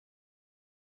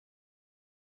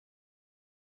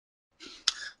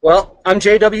Well, I'm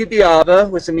J.W. Biava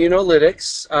with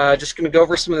ImmunoLytics. Just going to go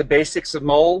over some of the basics of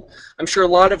mold. I'm sure a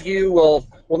lot of you will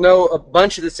know a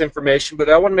bunch of this information, but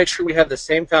I want to make sure we have the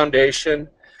same foundation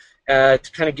to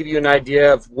kind of give you an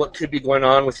idea of what could be going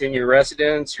on within your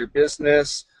residence, your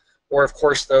business, or of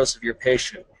course those of your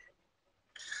patient.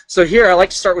 So here I like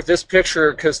to start with this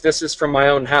picture because this is from my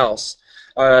own house.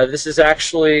 This is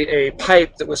actually a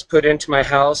pipe that was put into my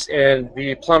house, and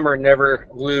the plumber never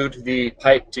glued the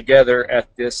pipe together at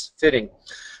this fitting.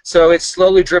 So it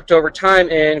slowly dripped over time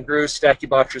and grew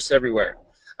Stachybotrys everywhere.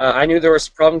 I knew there was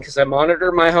a problem because I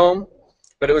monitored my home,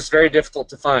 but it was very difficult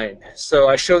to find. So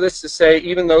I show this to say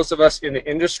even those of us in the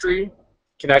industry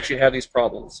can actually have these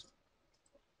problems.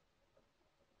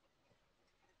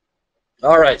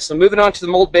 All right, so moving on to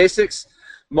the mold basics.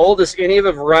 Mold is any of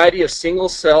a variety of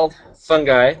single-celled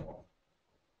fungi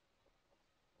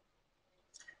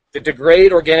that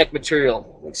degrade organic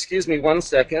material. Excuse me 1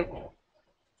 second.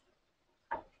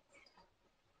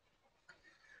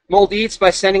 Mold eats by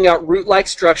sending out root-like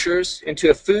structures into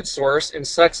a food source and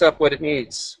sucks up what it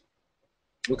needs.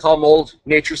 We call mold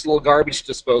nature's little garbage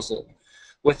disposal.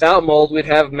 Without mold, we'd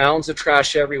have mounds of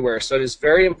trash everywhere. So it is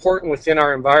very important within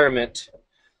our environment,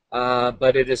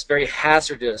 but it is very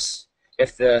hazardous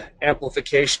if the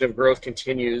amplification of growth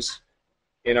continues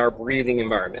in our breathing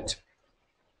environment.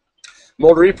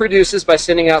 Mold reproduces by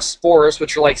sending out spores,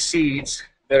 which are like seeds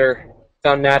that are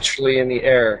found naturally in the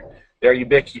air. They're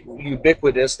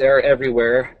ubiquitous, they're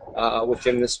everywhere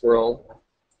within this world.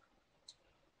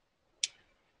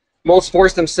 Mold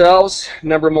spores themselves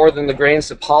number more than the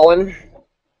grains of pollen,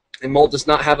 and mold does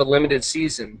not have a limited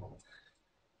season.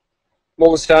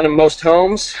 Mold is found in most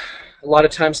homes, a lot of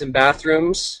times in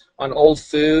bathrooms, on old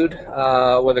food,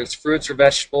 whether it's fruits or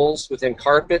vegetables, within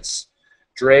carpets,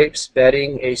 drapes,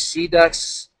 bedding, AC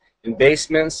ducts, in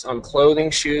basements, on clothing,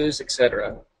 shoes,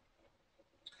 etc.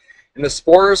 And the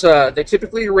spores, they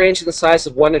typically range in the size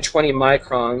of 1 to 20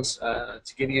 microns.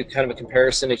 To give you kind of a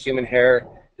comparison, a human hair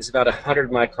is about 100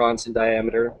 microns in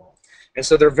diameter. And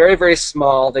so they're very, very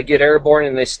small. They get airborne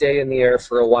and they stay in the air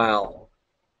for a while.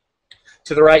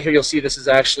 To the right here, you'll see this is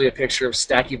actually a picture of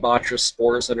Stachybotrys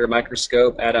spores under a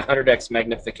microscope at 100x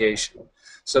magnification.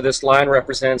 So this line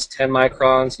represents 10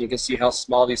 microns, and you can see how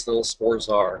small these little spores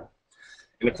are.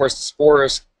 And of course, the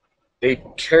spores, they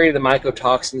carry the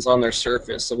mycotoxins on their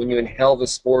surface. So when you inhale the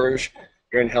spores,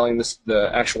 you're inhaling the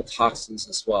actual toxins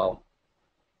as well.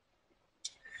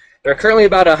 There are currently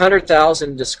about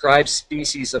 100,000 described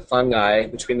species of fungi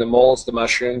between the molds, the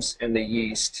mushrooms, and the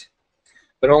yeast.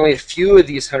 But only a few of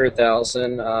these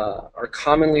 100,000 are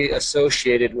commonly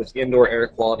associated with indoor air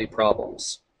quality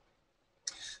problems.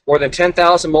 More than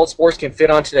 10,000 mold spores can fit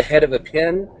onto the head of a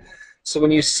pin. So when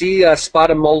you see a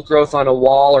spot of mold growth on a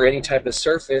wall or any type of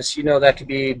surface, you know that could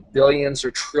be billions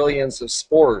or trillions of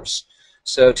spores.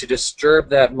 So to disturb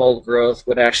that mold growth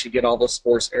would actually get all those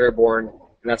spores airborne,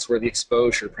 and that's where the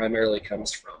exposure primarily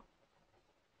comes from.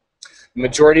 The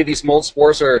majority of these mold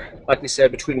spores are, like we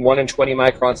said, between 1 and 20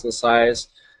 microns in size,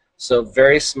 so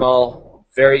very small,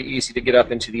 very easy to get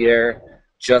up into the air,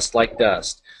 just like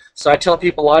dust. So I tell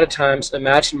people a lot of times,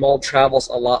 imagine mold travels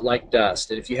a lot like dust.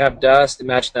 And if you have dust,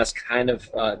 imagine that's kind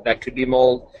of, that could be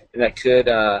mold, and that could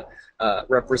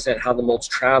represent how the mold's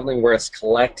traveling, where it's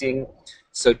collecting.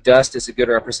 So dust is a good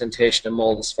representation of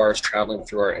mold as far as traveling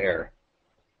through our air.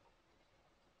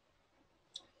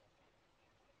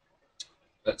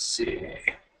 Let's see.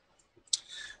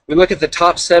 We look at the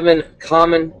top 7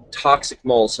 common toxic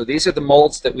molds. So these are the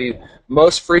molds that we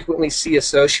most frequently see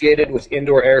associated with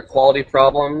indoor air quality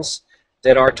problems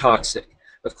that are toxic.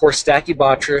 Of course,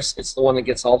 Stachybotrys, it's the one that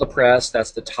gets all the press. That's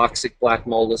the toxic black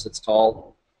mold, as it's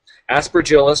called.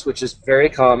 Aspergillus, which is very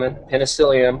common.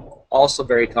 Penicillium, also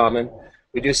very common.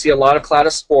 We do see a lot of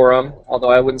Cladosporum,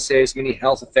 although I wouldn't say as many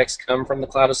health effects come from the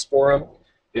Cladosporum.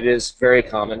 It is very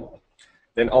common.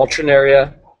 Then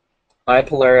Alternaria,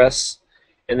 Bipolaris,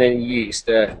 and then yeast.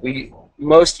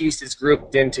 Most yeast is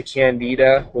grouped into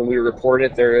Candida. When we report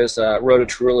it, there is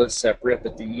Rhodotorula separate,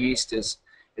 but the yeast is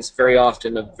very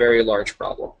often a very large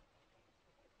problem.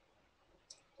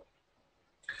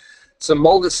 So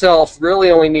mold itself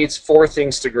really only needs 4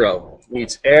 things to grow. It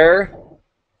needs air,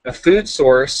 a food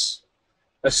source,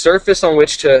 a surface on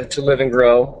which to live and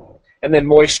grow, and then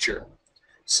moisture.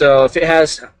 So if it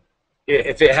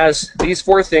has these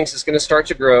 4 things, it's going to start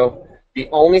to grow. The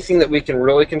only thing that we can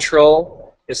really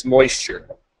control is moisture.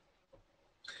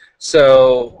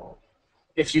 So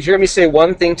if you hear me say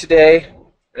one thing today,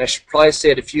 and I should probably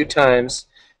say it a few times,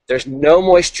 there's no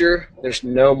moisture, there's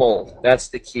no mold. That's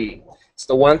the key. It's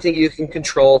the one thing you can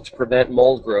control to prevent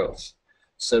mold growth.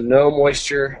 So no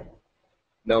moisture,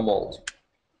 no mold.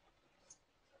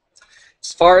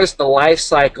 As far as the life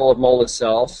cycle of mold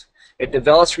itself, it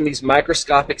develops from these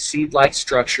microscopic seed-like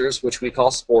structures, which we call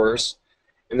spores.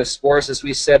 And the spores, as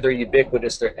we said, they're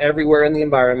ubiquitous. They're everywhere in the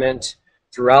environment,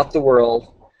 throughout the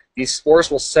world. These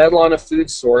spores will settle on a food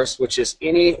source, which is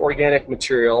any organic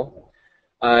material.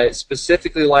 It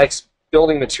specifically likes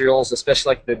building materials, especially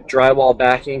like the drywall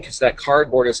backing, because that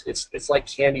cardboard it's like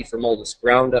candy for mold. It's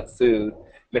ground up food,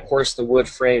 and of course the wood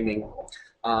framing.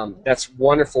 That's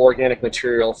wonderful organic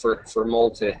material for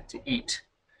mold to eat.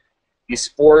 These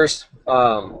spores,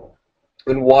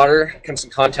 when water comes in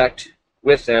contact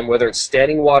with them, whether it's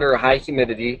standing water or high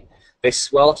humidity, they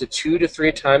swell to 2 to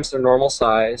 3 times their normal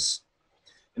size.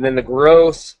 And then the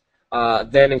growth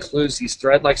then includes these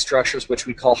thread-like structures, which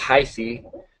we call hyphae.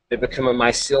 They become a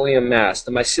mycelium mass.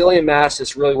 The mycelium mass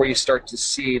is really where you start to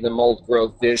see the mold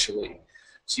growth visually.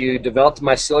 So you develop the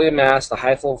mycelium mass, the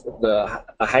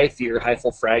hyphae or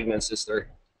hyphal fragments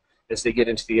as they get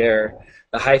into the air.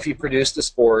 The hyphae produce the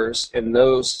spores, and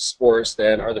those spores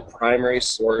then are the primary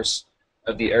source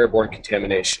of the airborne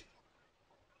contamination.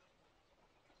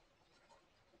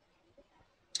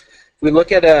 If we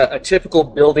look at a typical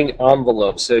building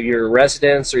envelope, so your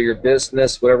residence or your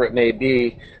business, whatever it may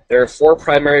be, there are 4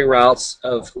 primary routes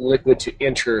of liquid to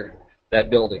enter that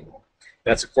building.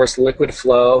 That's, of course, liquid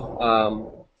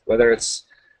flow, whether it's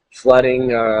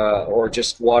flooding or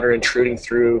just water intruding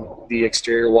through the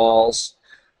exterior walls.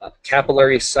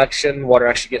 Capillary suction, water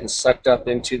actually getting sucked up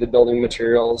into the building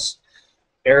materials.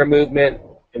 Air movement,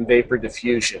 and vapor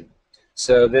diffusion.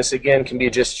 So this, again, can be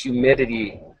just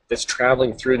humidity that's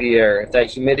traveling through the air. If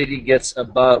that humidity gets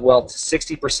above, well, to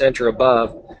 60% or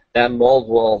above, that mold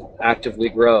will actively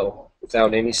grow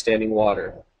without any standing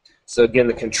water. So again,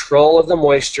 the control of the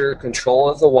moisture, control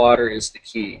of the water is the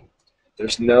key.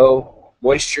 There's no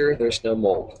moisture, there's no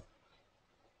mold.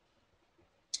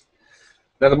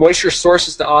 Now, the moisture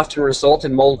sources that often result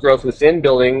in mold growth within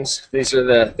buildings, these are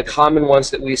the common ones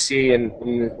that we see in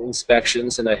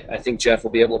inspections, and I think Jeff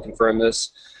will be able to confirm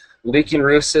this. Leaking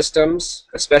roof systems,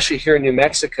 especially here in New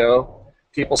Mexico,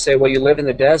 people say, well, you live in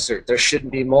the desert, there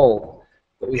shouldn't be mold.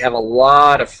 But we have a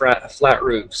lot of flat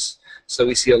roofs. So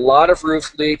we see a lot of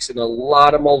roof leaks and a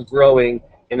lot of mold growing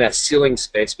in that ceiling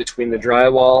space between the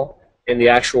drywall and the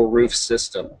actual roof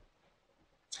system.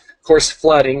 Of course,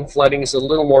 flooding. Flooding is a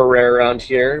little more rare around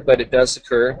here, but it does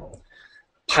occur.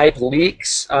 Pipe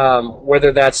leaks,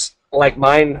 whether that's like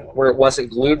mine where it wasn't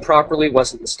glued properly,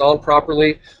 wasn't installed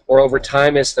properly, or over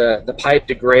time as the pipe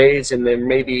degrades and there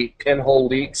may be pinhole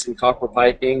leaks in copper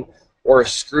piping, or a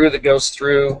screw that goes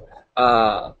through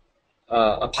a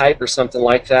pipe or something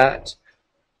like that.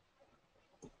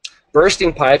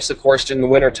 Bursting pipes, of course, during the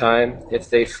wintertime, if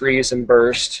they freeze and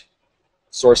burst,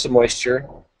 source of moisture.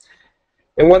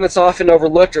 And one that's often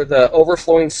overlooked are the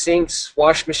overflowing sinks,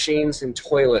 wash machines, and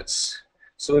toilets.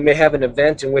 So we may have an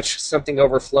event in which something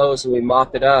overflows and we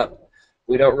mop it up.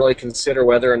 We don't really consider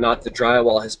whether or not the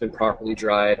drywall has been properly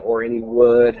dried, or any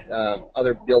wood,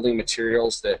 other building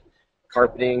materials,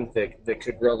 carpeting that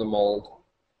could grow the mold.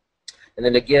 And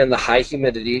then again, the high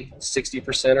humidity,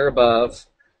 60% or above,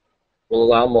 will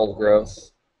allow mold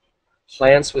growth.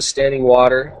 Plants with standing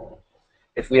water.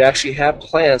 If we actually have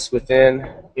plants within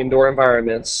indoor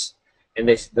environments and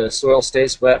the soil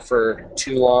stays wet for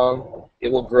too long,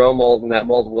 it will grow mold, and that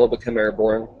mold will become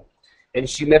airborne. And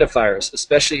humidifiers,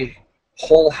 especially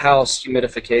whole house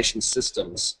humidification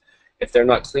systems, if they're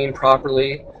not cleaned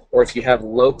properly, or if you have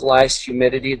localized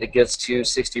humidity that gets to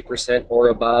 60% or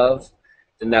above,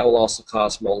 then that will also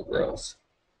cause mold growth.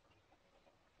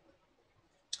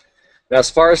 Now, as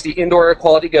far as the indoor air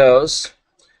quality goes,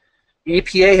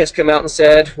 EPA has come out and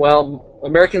said, well,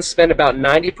 Americans spend about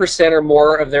 90% or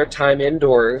more of their time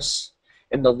indoors,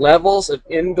 and the levels of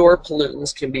indoor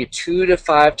pollutants can be 2 to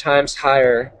 5 times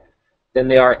higher than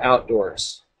they are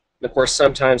outdoors. And of course,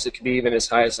 sometimes it can be even as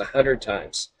high as 100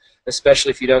 times,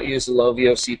 especially if you don't use the low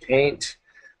VOC paint,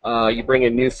 you bring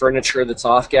in new furniture that's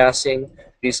off-gassing.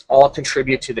 These all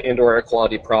contribute to the indoor air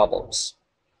quality problems.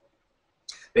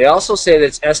 They also say that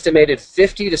it's estimated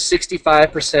 50 to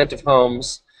 65% of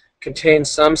homes contain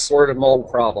some sort of mold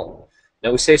problem.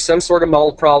 Now, we say some sort of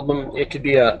mold problem. It could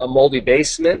be a moldy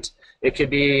basement. It could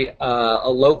be a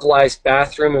localized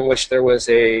bathroom in which there was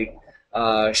a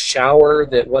shower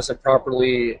that wasn't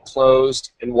properly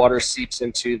closed and water seeps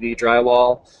into the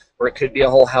drywall. Or it could be a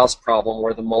whole house problem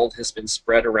where the mold has been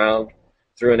spread around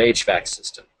through an HVAC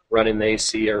system, running the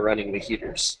AC or running the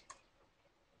heaters.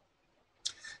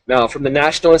 Now, from the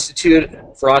National Institute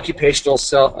for Occupational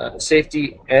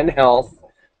Safety and Health,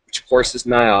 which of course is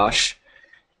NIOSH,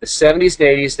 the 70s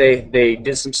and 80s, they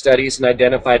did some studies and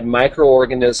identified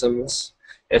microorganisms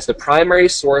as the primary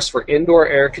source for indoor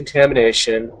air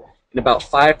contamination in about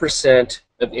 5%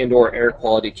 of indoor air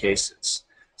quality cases.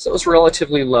 So it's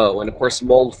relatively low, and of course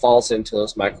mold falls into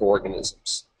those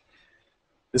microorganisms.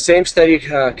 The same study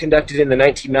conducted in the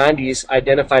 1990s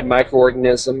identified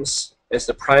microorganisms as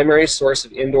the primary source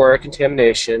of indoor air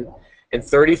contamination in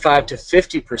 35 to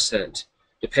 50%,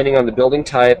 depending on the building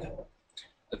type,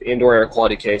 of indoor air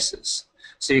quality cases.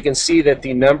 So you can see that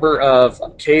the number of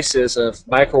cases of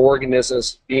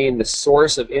microorganisms being the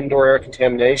source of indoor air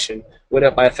contamination went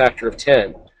up by a factor of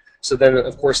 10. So then,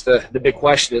 of course, the big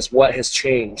question is, what has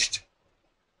changed?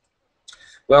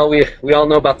 Well, we all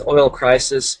know about the oil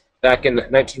crisis back in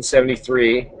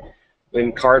 1973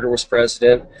 when Carter was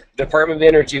president. The Department of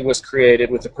Energy was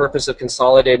created with the purpose of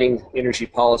consolidating energy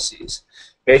policies.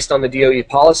 Based on the DOE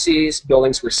policies,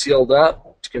 buildings were sealed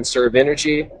up to conserve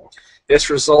energy. This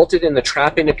resulted in the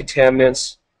trapping of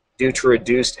contaminants due to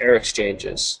reduced air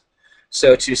exchanges.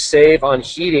 So to save on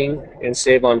heating and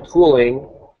save on cooling,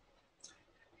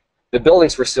 the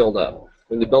buildings were sealed up.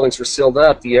 When the buildings were sealed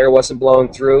up, the air wasn't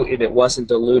blowing through and it wasn't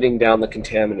diluting down the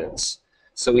contaminants.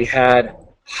 So we had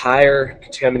higher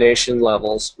contamination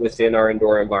levels within our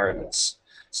indoor environments.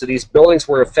 So these buildings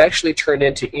were effectively turned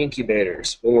into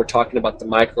incubators when we're talking about the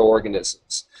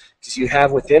microorganisms. Because you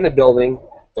have within a building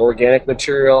the organic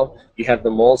material, you have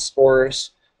the mold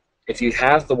spores. If you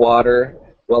have the water,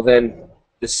 well then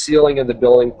the sealing of the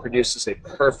building produces a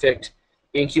perfect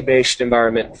incubation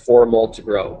environment for mold to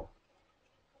grow.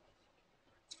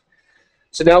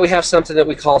 So now we have something that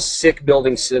we call sick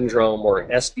building syndrome, or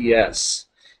SBS.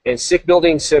 And sick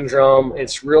building syndrome,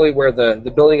 it's really where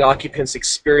the building occupants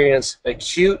experience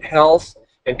acute health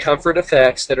and comfort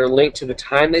effects that are linked to the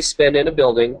time they spend in a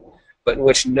building, but in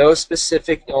which no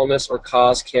specific illness or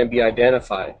cause can be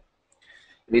identified.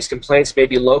 These complaints may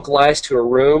be localized to a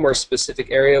room or specific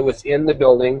area within the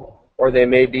building, or they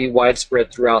may be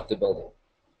widespread throughout the building.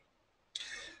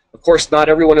 Of course, not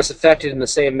everyone is affected in the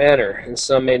same manner, and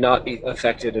some may not be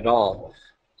affected at all.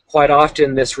 Quite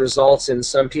often, this results in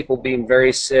some people being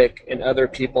very sick and other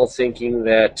people thinking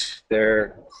that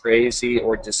they're crazy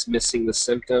or dismissing the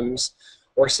symptoms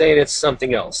or saying it's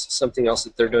something else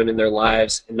that they're doing in their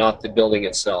lives and not the building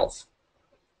itself.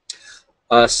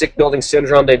 Sick building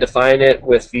syndrome, they define it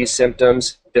with these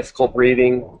symptoms: difficult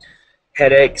breathing,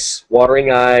 headaches,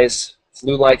 watering eyes,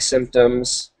 flu-like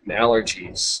symptoms, and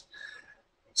allergies.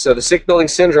 So the sick building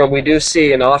syndrome we do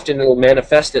see, and often it will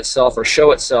manifest itself or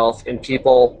show itself in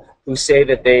people who say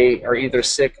that they are either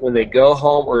sick when they go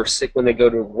home or sick when they go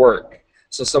to work.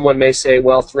 So someone may say,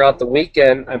 well, throughout the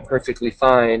weekend I'm perfectly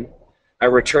fine. I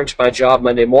return to my job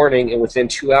Monday morning and within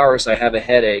 2 hours I have a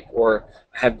headache or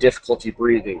have difficulty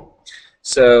breathing.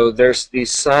 So there's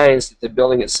these signs that the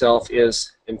building itself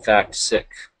is in fact sick.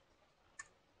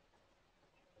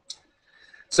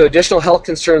 So additional health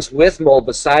concerns with mold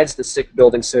besides the sick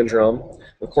building syndrome,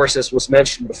 of course, as was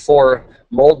mentioned before,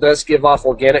 mold does give off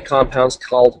organic compounds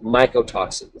called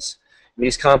mycotoxins.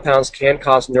 These compounds can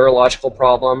cause neurological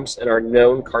problems and are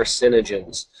known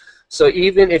carcinogens. So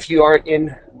even if you aren't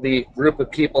in the group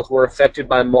of people who are affected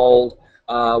by mold,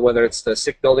 whether it's the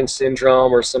sick building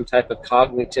syndrome or some type of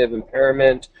cognitive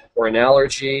impairment or an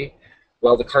allergy,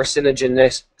 well, the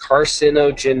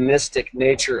carcinogenistic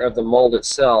nature of the mold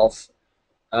itself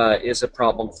is a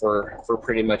problem for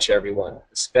pretty much everyone,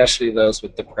 especially those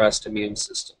with depressed immune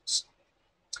systems.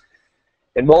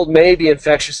 And mold may be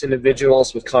infectious in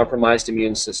individuals with compromised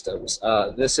immune systems.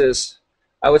 This is,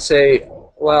 I would say,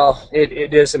 well,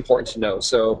 it is important to know.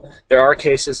 So there are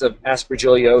cases of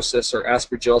aspergillosis or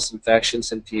aspergillus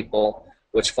infections in people,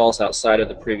 which falls outside of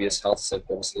the previous health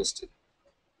symptoms listed.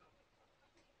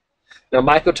 Now,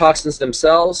 mycotoxins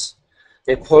themselves,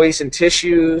 they poison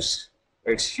tissues,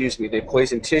 they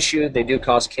poison tissue, they do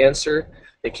cause cancer,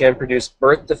 they can produce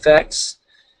birth defects,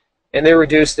 and they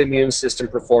reduce the immune system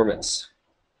performance.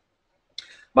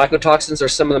 Mycotoxins are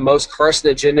some of the most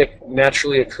carcinogenic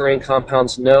naturally occurring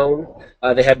compounds known.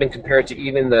 They have been compared to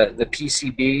even the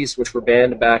PCBs, which were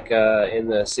banned back in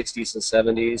the 60s and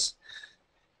 70s.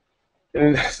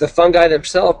 And the fungi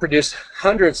themselves produce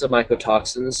hundreds of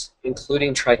mycotoxins,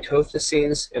 including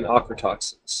trichothecenes and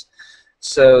ochratoxins.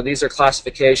 So these are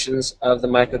classifications of the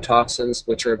mycotoxins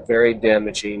which are very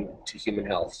damaging to human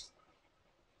health.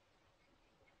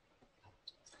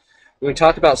 When we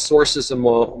talk about sources of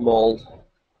mold,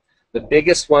 the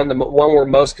biggest one, the one we're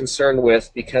most concerned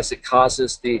with because it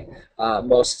causes the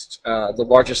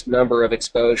largest number of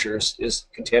exposures, is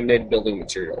contaminated building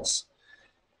materials.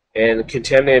 And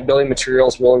contaminated building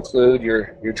materials will include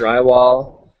your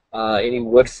drywall, any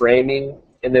wood framing,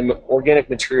 and then organic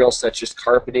materials such as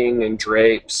carpeting and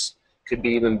drapes, could be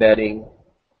even bedding.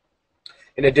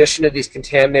 In addition to these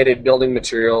contaminated building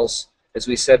materials, as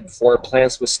we said before,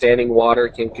 plants with standing water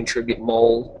can contribute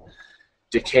mold.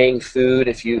 Decaying food,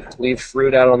 if you leave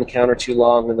fruit out on the counter too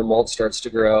long, then the mold starts to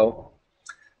grow.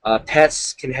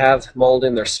 Pets can have mold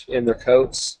in their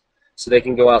coats, so they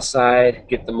can go outside,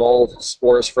 get the mold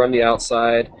spores from the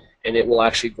outside, and it will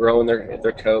actually grow in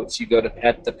their coats. You go to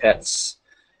pet the pets,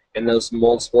 and those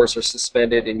mold spores are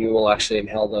suspended, and you will actually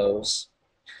inhale those.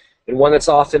 And one that's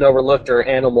often overlooked are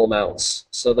animal mounts.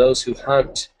 So those who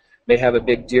hunt may have a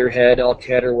big deer head, elk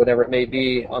head, or whatever it may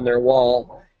be on their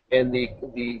wall, and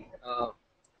the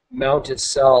mount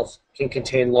itself can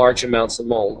contain large amounts of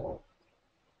mold.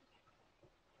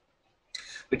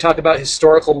 We talk about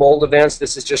historical mold events.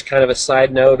 This is just kind of a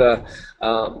side note,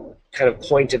 kind of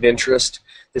point of interest.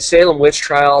 The Salem witch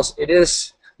trials,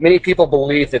 many people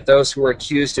believe that those who were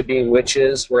accused of being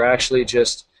witches were actually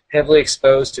just heavily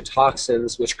exposed to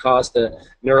toxins which caused the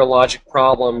neurologic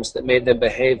problems that made them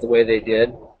behave the way they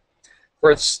did.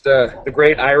 First, the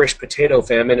Great Irish Potato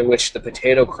Famine, in which the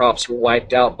potato crops were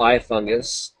wiped out by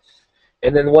fungus.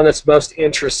 And then the one that's most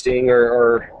interesting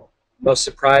or most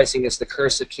surprising is the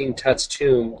curse of King Tut's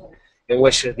tomb, in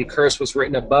which the curse was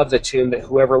written above the tomb that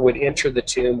whoever would enter the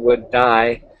tomb would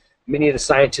die. Many of the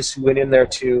scientists who went in there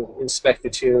to inspect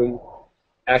the tomb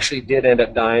actually did end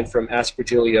up dying from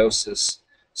aspergillosis.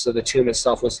 So the tomb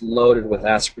itself was loaded with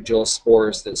aspergillus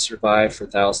spores that survived for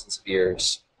thousands of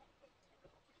years.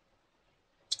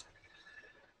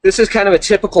 This is kind of a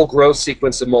typical growth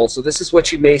sequence of mold. So this is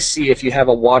what you may see if you have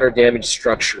a water-damaged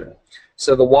structure.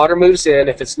 So the water moves in.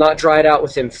 If it's not dried out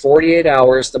within 48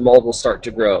 hours, the mold will start to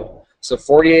grow. So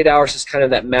 48 hours is kind of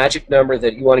that magic number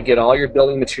that you want to get all your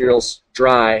building materials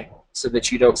dry so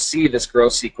that you don't see this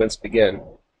growth sequence begin.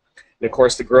 And of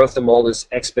course, the growth of mold is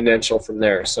exponential from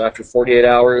there. So after 48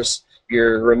 hours,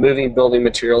 you're removing building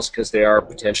materials because they are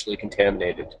potentially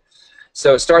contaminated.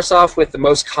 So it starts off with the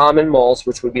most common molds,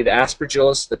 which would be the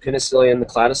aspergillus, the penicillium, the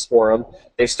cladosporum.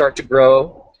 They start to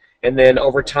grow, and then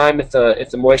over time, if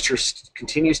the moisture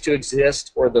continues to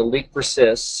exist or the leak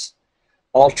persists,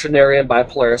 alternarium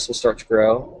bipolaris will start to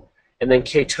grow, and then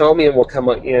chaetomium will come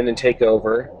in and take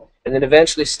over, and then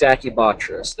eventually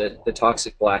stachybotrys, the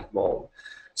toxic black mold.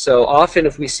 So often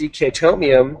if we see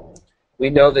chaetomium, we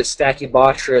know that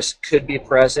stachybotrys could be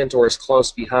present or is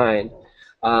close behind.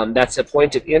 That's a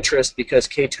point of interest because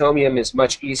chaetomium is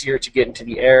much easier to get into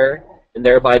the air and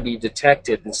thereby be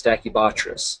detected than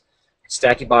stachybotrys.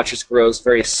 Stachybotrys grows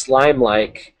very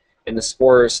slime-like, and the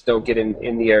spores don't get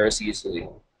in the air as easily.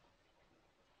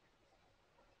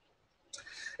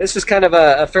 This is kind of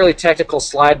a fairly technical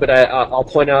slide, but I'll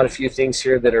point out a few things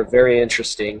here that are very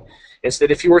interesting. Is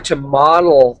that if you were to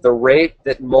model the rate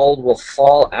that mold will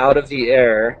fall out of the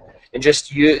air, and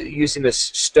just using the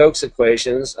Stokes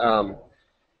equations,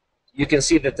 you can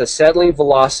see that the settling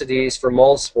velocities for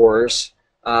mold spores,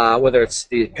 whether it's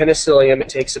the penicillium, it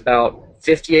takes about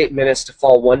 58 minutes to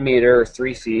fall 1 meter or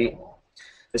 3 feet.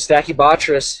 The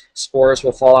stachybotrys spores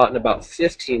will fall out in about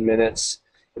 15 minutes,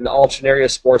 and the alternaria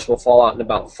spores will fall out in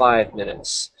about 5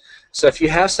 minutes. So if you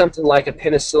have something like a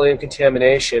penicillium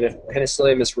contamination, if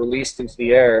penicillium is released into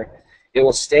the air, it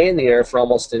will stay in the air for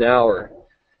almost an hour.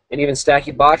 And even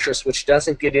stachybotrys, which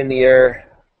doesn't get in the air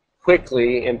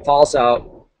quickly and falls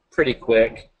out pretty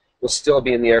quick, will still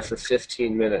be in the air for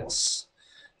 15 minutes.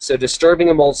 So disturbing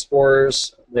of mold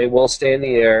spores, they will stay in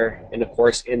the air, and of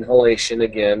course inhalation,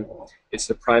 again, is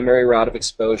the primary route of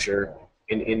exposure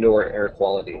in indoor air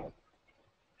quality.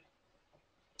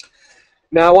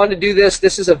 Now I want to do this.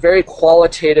 This is a very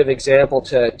qualitative example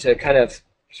to kind of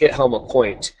hit home a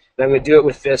point. And I'm going to do it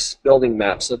with this building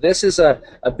map. So this is a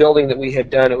building that we had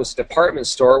done. It was a department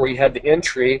store where you had the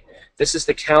entry. This is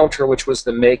the counter, which was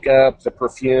the makeup, the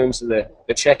perfumes, and the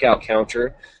checkout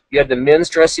counter. You had the men's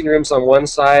dressing rooms on one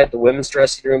side, the women's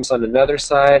dressing rooms on another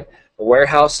side, a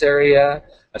warehouse area,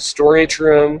 a storage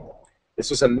room. This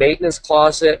was a maintenance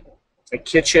closet, a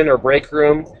kitchen or break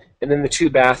room, and then the 2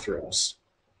 bathrooms,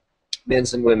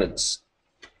 men's and women's.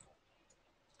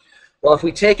 Well, if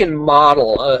we take and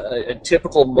model a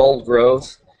typical mold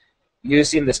growth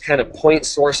using this kind of point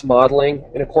source modeling,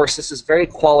 and of course this is very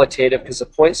qualitative because a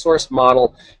point source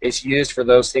model is used for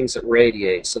those things that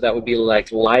radiate. So that would be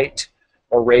like light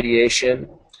or radiation.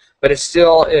 But it's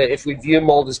still, if we view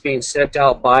mold as being sent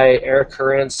out by air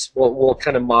currents, we'll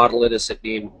kind of model it as it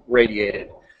being radiated.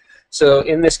 So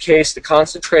in this case, the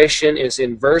concentration is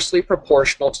inversely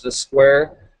proportional to the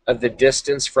square of the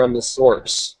distance from the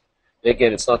source.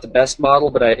 Again, it's not the best model,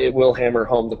 but it will hammer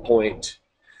home the point.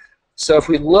 So if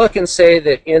we look and say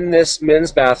that in this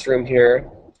men's bathroom here,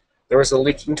 there was a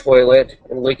leaking toilet,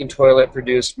 and the leaking toilet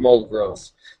produced mold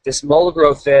growth. This mold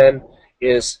growth then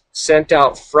is sent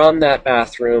out from that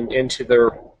bathroom into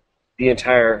the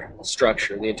entire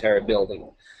structure, the entire building.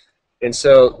 And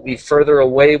so the further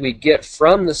away we get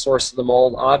from the source of the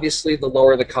mold, obviously the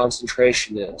lower the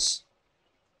concentration is.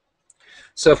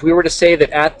 So if we were to say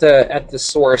that at the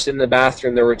source in the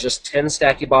bathroom there were just 10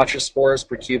 Stachybotrys spores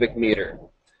per cubic meter,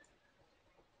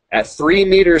 at 3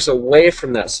 meters away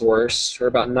from that source, or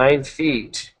about 9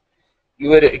 feet, you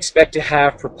would expect to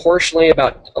have proportionally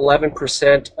about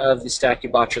 11% of the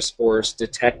Stachybotrys spores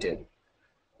detected.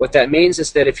 What that means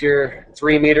is that if you're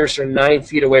 3 meters or 9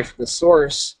 feet away from the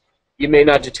source, you may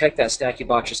not detect that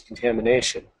Stachybotrys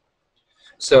contamination.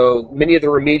 So many of the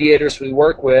remediators we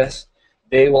work with,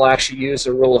 they will actually use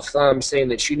a rule of thumb saying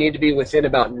that you need to be within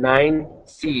about 9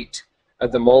 feet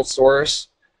of the mold source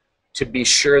to be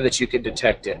sure that you can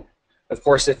detect it. Of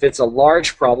course, if it's a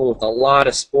large problem with a lot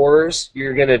of spores,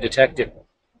 you're going to detect it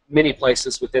many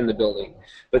places within the building.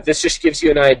 But this just gives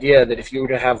you an idea that if you were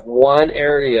to have one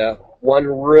area, one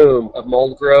room of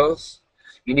mold growth,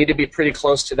 you need to be pretty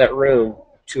close to that room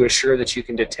to assure that you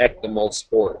can detect the mold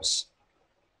spores.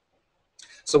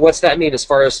 So what's that mean as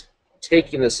far as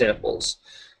taking the samples?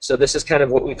 So this is kind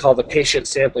of what we call the patient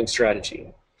sampling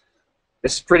strategy.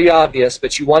 This is pretty obvious,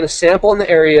 but you want to sample in the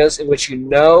areas in which you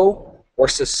know or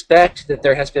suspect that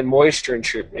there has been moisture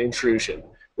intrusion,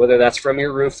 whether that's from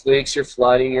your roof leaks, your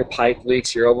flooding, your pipe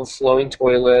leaks, your overflowing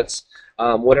toilets,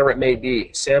 whatever it may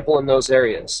be. Sample in those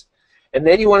areas. And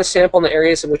then you want to sample in the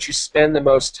areas in which you spend the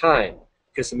most time,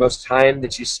 because the most time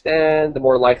that you spend, the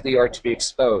more likely you are to be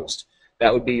exposed.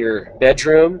 That would be your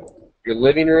bedroom, your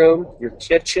living room, your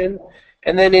kitchen,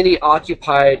 and then any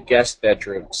occupied guest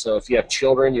bedroom. So if you have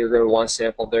children, you're going to want to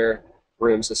sample their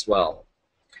rooms as well.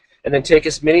 And then take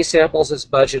as many samples as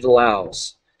budget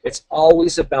allows. It's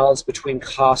always a balance between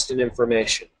cost and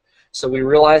information. So we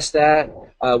realize that.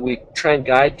 We try and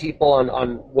guide people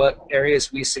on what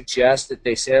areas we suggest that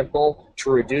they sample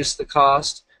to reduce the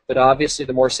cost. But obviously,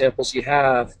 the more samples you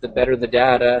have, the better the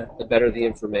data, the better the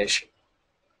information.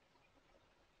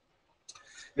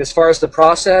 As far as the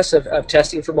process of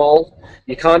testing for mold,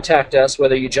 you contact us,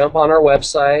 whether you jump on our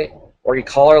website or you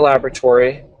call our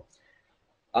laboratory.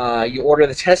 You order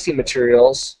the testing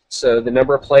materials, so the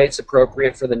number of plates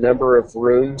appropriate for the number of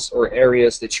rooms or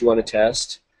areas that you want to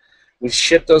test. We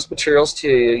ship those materials to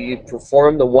you. You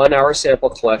perform the 1-hour sample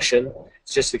collection.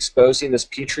 It's just exposing this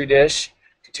petri dish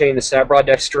containing the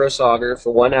sabrodextrose agar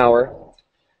for 1 hour.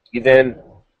 You then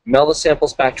mail the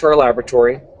samples back to our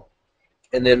laboratory,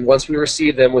 and then once we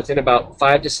receive them, within about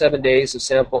 5 to 7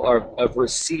 days of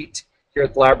receipt here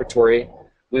at the laboratory,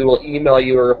 we will email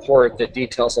you a report that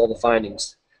details all the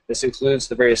findings. This includes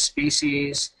the various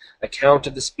species, a count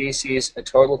of the species, a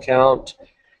total count,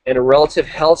 and a relative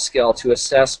health scale to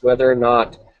assess whether or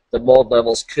not the mold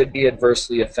levels could be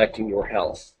adversely affecting your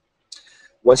health.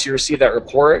 Once you receive that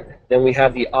report, then we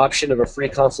have the option of a free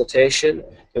consultation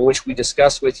in which we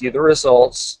discuss with you the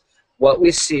results, what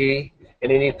we see,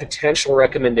 and any potential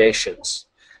recommendations.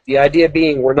 The idea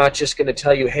being, we're not just going to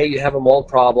tell you, hey, you have a mold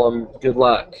problem, good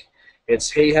luck. It's,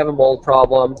 hey, you have a mold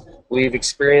problem, we've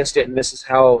experienced it, and this is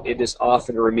how it is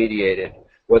often remediated.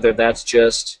 Whether that's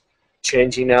just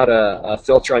changing out a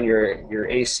filter on your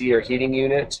AC or heating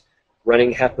unit,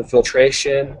 running HEPA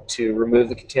filtration to remove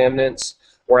the contaminants,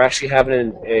 or actually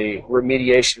having a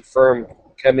remediation firm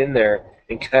come in there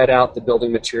and cut out the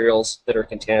building materials that are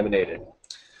contaminated.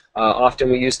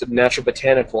 Often we use the natural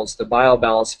botanicals, the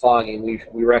biobalance fogging.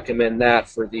 We recommend that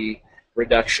for the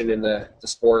reduction in the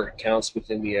spore counts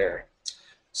within the air.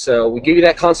 So we give you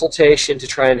that consultation to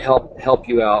try and help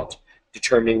you out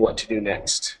determining what to do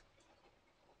next.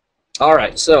 All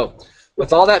right, so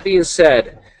with all that being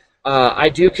said, I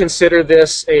do consider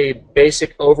this a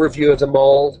basic overview of the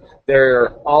mold. There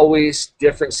are always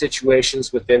different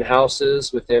situations within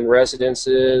houses, within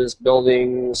residences,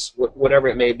 buildings, whatever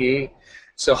it may be.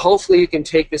 So hopefully you can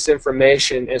take this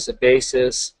information as a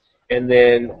basis and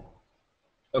then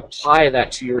apply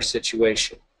that to your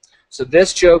situation. So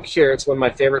this joke here, it's one of my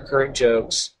favorite current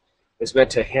jokes, is meant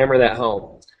to hammer that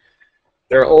home.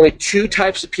 There are only 2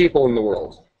 types of people in the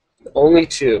world. Only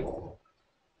 2.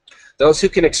 Those who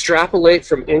can extrapolate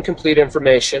from incomplete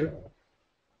information.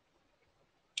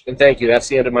 And thank you, that's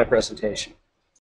the end of my presentation.